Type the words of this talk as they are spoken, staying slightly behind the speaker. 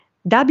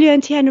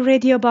WNTN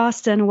Radio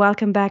Boston,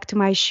 welcome back to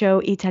my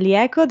show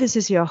Italieco. This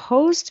is your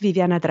host,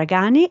 Viviana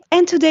Dragani,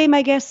 and today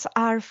my guests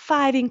are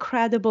five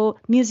incredible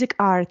music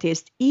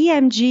artists,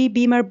 EMG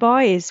Beamer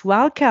Boys.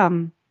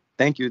 Welcome.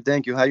 Thank you.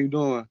 How you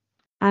doing?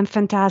 I'm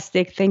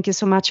fantastic. Thank you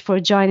so much for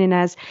joining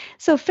us.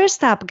 So,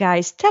 first up,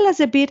 guys, tell us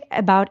a bit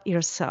about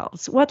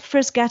yourselves. What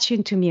first got you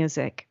into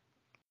music?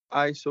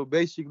 All right, so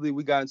basically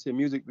we got into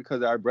music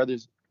because our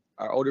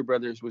older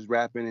brothers was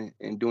rapping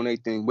and doing their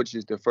thing, which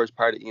is the first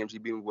part of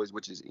EMG Beamer Boys,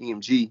 which is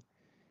EMG.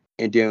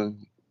 And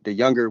then the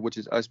younger, which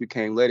is us, we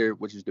came later,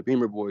 which is the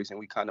Beamer Boys, and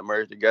we kind of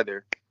merged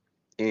together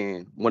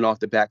and went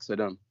off the backs of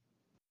them.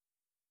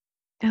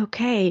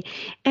 Okay.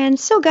 And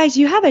so, guys,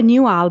 you have a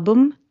new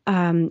album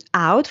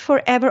out,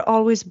 Forever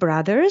Always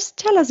Brothers.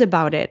 Tell us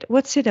about it.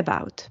 What's it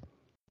about?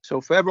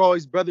 So Forever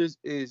Always Brothers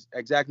is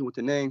exactly what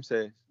the name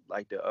says.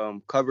 Like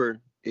the cover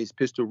is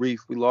Pistol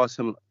Reef. We lost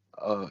him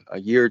a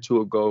year or two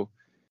ago.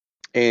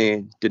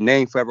 And the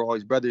name Forever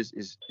Always Brothers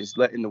is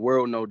letting the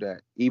world know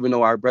that even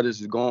though our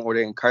brothers is gone or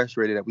they're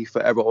incarcerated, that we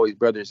forever always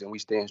brothers and we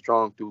stand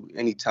strong through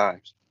any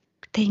times.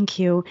 Thank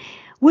you.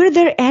 Were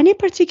there any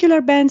particular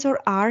bands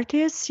or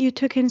artists you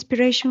took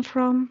inspiration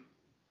from?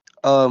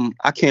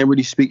 I can't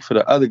really speak for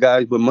the other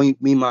guys, but me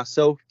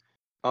myself,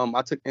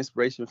 I took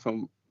inspiration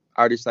from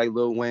artists like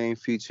Lil Wayne,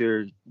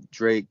 Future,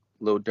 Drake,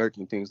 Lil Durk,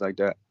 and things like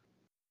that.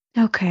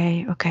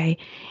 Okay.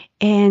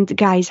 And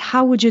guys,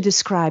 how would you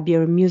describe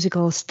your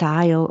musical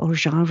style or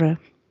genre?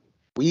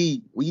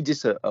 We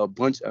just a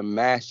bunch of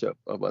mashup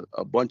of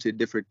a bunch of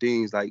different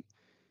things. Like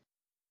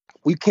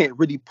we can't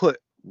really put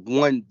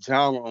one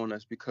genre on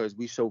us because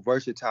we so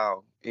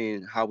versatile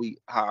in how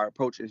our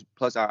approach is.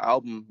 Plus our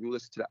album, you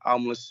listen to the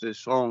album, listen to the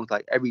songs,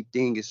 like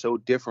everything is so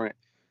different.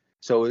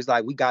 So it's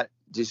like we got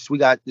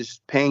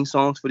just paying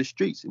songs for the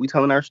streets. We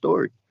telling our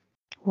story.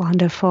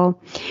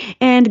 Wonderful.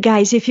 And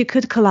guys, if you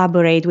could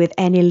collaborate with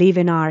any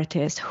living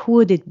artist, who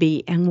would it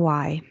be and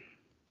why?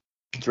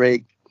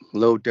 Drake,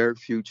 Lil Durk,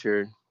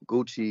 Future,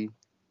 Gucci,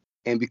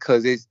 and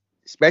because it's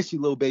especially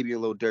Lil Baby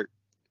and Lil Durk,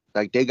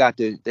 like they got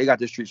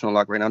the streets on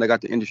lock right now. They got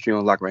the industry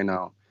on lock right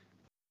now.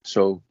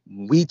 So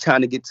we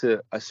trying to get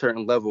to a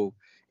certain level,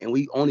 and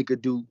we only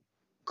could do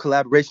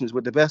collaborations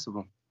with the best of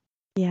them.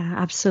 Yeah,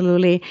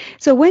 absolutely.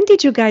 So when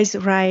did you guys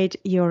write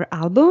your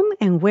album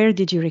and where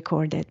did you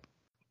record it?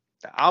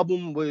 The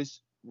album was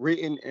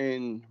written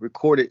and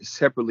recorded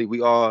separately.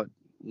 We all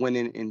went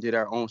in and did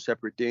our own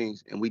separate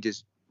things, and we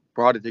just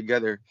brought it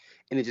together,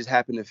 and it just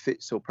happened to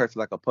fit so perfect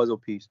like a puzzle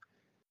piece.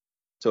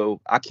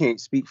 So I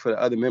can't speak for the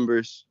other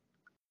members,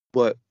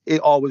 but it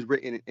all was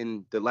written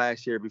in the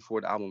last year before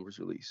the album was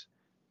released.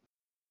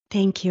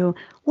 Thank you.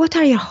 What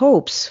are your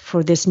hopes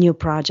for this new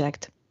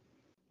project?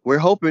 We're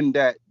hoping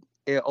that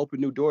it'll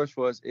open new doors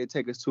for us. It'll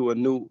take us to a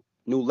new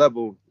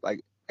level.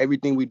 Like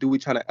everything we do, we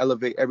trying to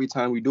elevate every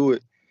time we do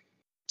it.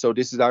 So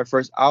this is our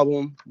first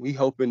album. We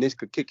hoping this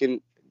could kick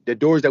in the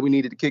doors that we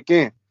needed to kick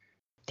in.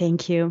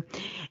 Thank you.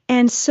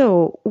 And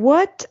so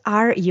what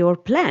are your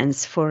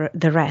plans for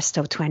the rest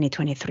of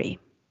 2023?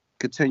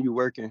 Continue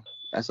working.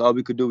 That's all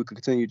we could do. We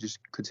could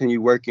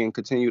continue working,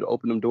 continue to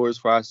open them doors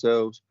for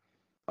ourselves.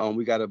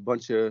 We got a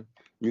bunch of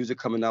music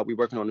coming out. We're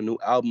working on a new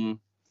album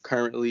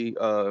currently.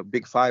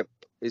 Big Five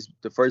is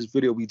the first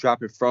video we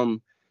dropping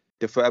from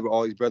the Forever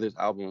Always Brothers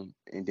album.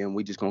 And then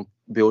we just going to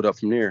build up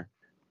from there.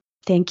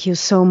 Thank you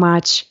so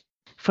much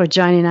for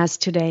joining us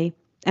today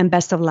and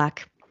best of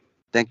luck.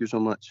 Thank you so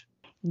much.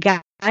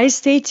 Guys,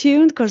 stay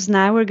tuned because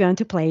now we're going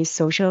to play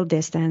Social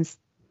Distance.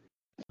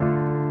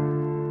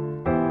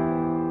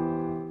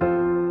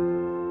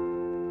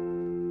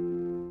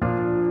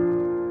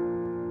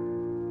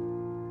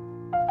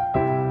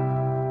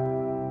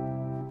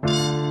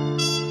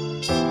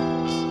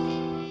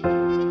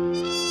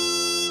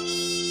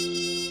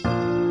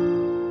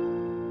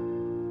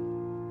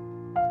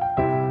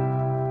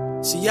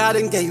 See, I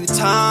done gave you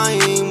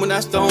time when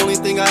that's the only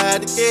thing I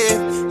had to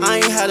give. I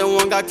ain't had the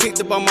one got kicked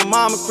up on my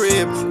mama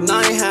crib. And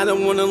I ain't had the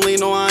one to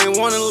lean on, I ain't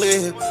wanna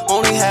live.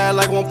 Only had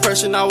like one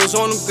person, I was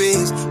on the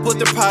biz. Put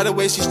the pride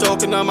away, she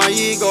stalking on my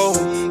ego.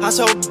 I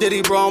told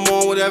Diddy, bro, I'm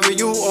on whatever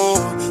you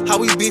on. How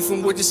we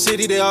beefing with the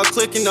city, they all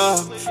clicking up.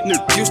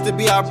 Used to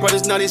be our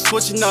brothers, now they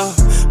switching up.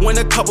 When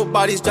a couple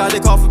bodies die, they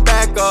call for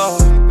backup.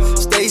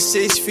 Stay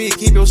 6 feet,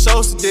 keep your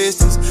social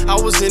distance. I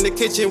was in the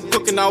kitchen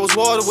cooking, I was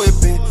water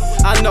whipping.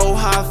 I know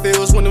how it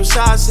feels when them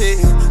shots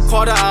hitting.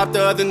 Caught her out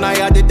the other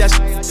night, I did that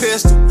shit with a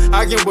pistol.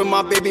 Arguing with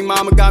my baby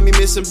mama, got me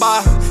missing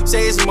by her.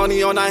 Say it's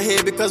money on our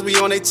head because we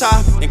on they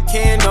top. And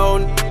can't no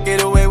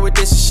get away with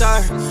this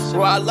shot.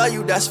 Bro, I love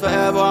you, that's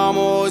forever, I'm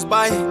always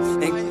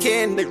biting. And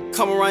can't nigga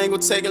come around, ain't gon'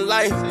 take a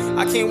life.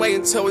 I can't wait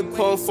until we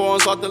pulling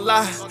phones off the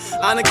lot.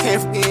 I done came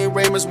from eating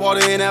Raymond's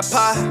water in that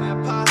pot.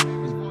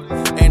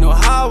 Ain't no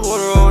hot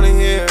water on it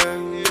here.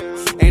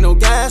 Ain't no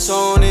gas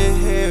on it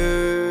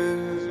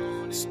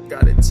here. Just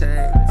got it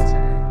tanked.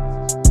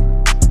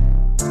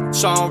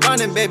 So I'm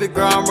running, baby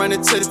girl, I'm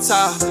running to the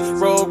top.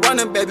 Road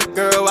running, baby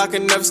girl, I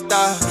can never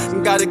stop.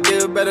 Gotta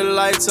give a better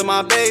life to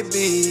my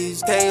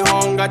babies. Came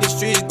home, got the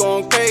streets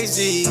going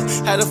crazy.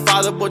 Had a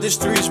father, but the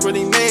streets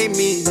really made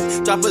me.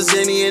 Drop a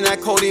Zenny in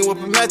that codeine with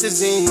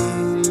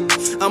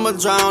promethazine. I'ma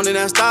drown in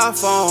that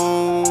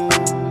styrofoam.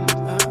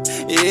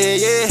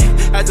 Yeah.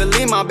 Had to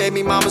leave my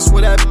baby mama,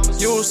 swear that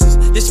useless.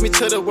 Dish me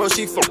to the world,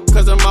 she fuck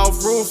cause her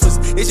mouth ruthless.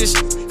 It's just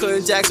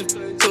couldn't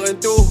Jackson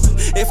couldn't do.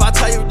 If I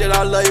tell you that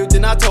I love you,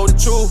 then I told the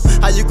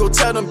truth. How you go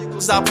tell them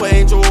I put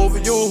angel over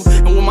you?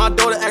 And when my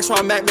daughter asks where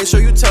I'm at, make sure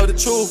you tell the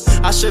truth.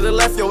 I should've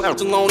left your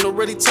ass alone to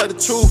really tell the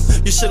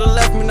truth. You should've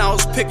left me when I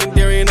was picking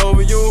Darian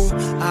over you.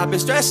 I've been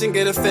stressing,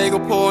 get a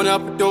fago, pouring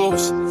up a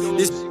dose.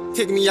 This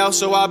kick me out,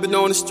 so I've been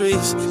on the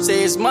streets.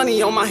 Say it's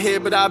money on my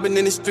head, but I've been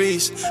in the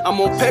streets. I'm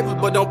on paper,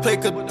 but don't play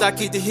cause I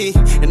keep the heat.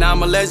 And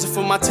I'm a legend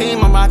for my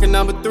team, I'm rocking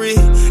number 3.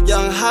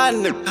 Young, hot,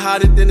 and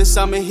hotter than the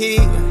summer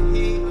heat.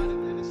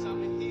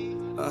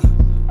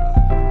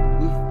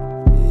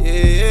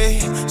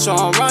 So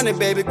I'm running,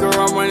 baby girl,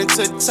 I'm running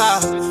to the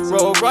top.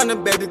 Road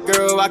running, baby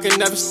girl, I can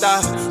never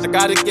stop. I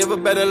gotta give a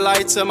better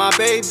life to my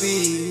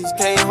babies.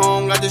 Came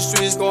home, got the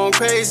streets going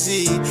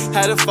crazy.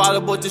 Had a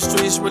father, but the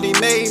streets really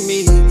made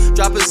me.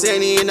 Drop a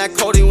Zenny in that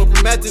codeine with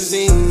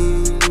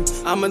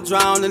promethazine. I'ma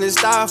drown in this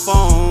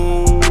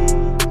styrofoam.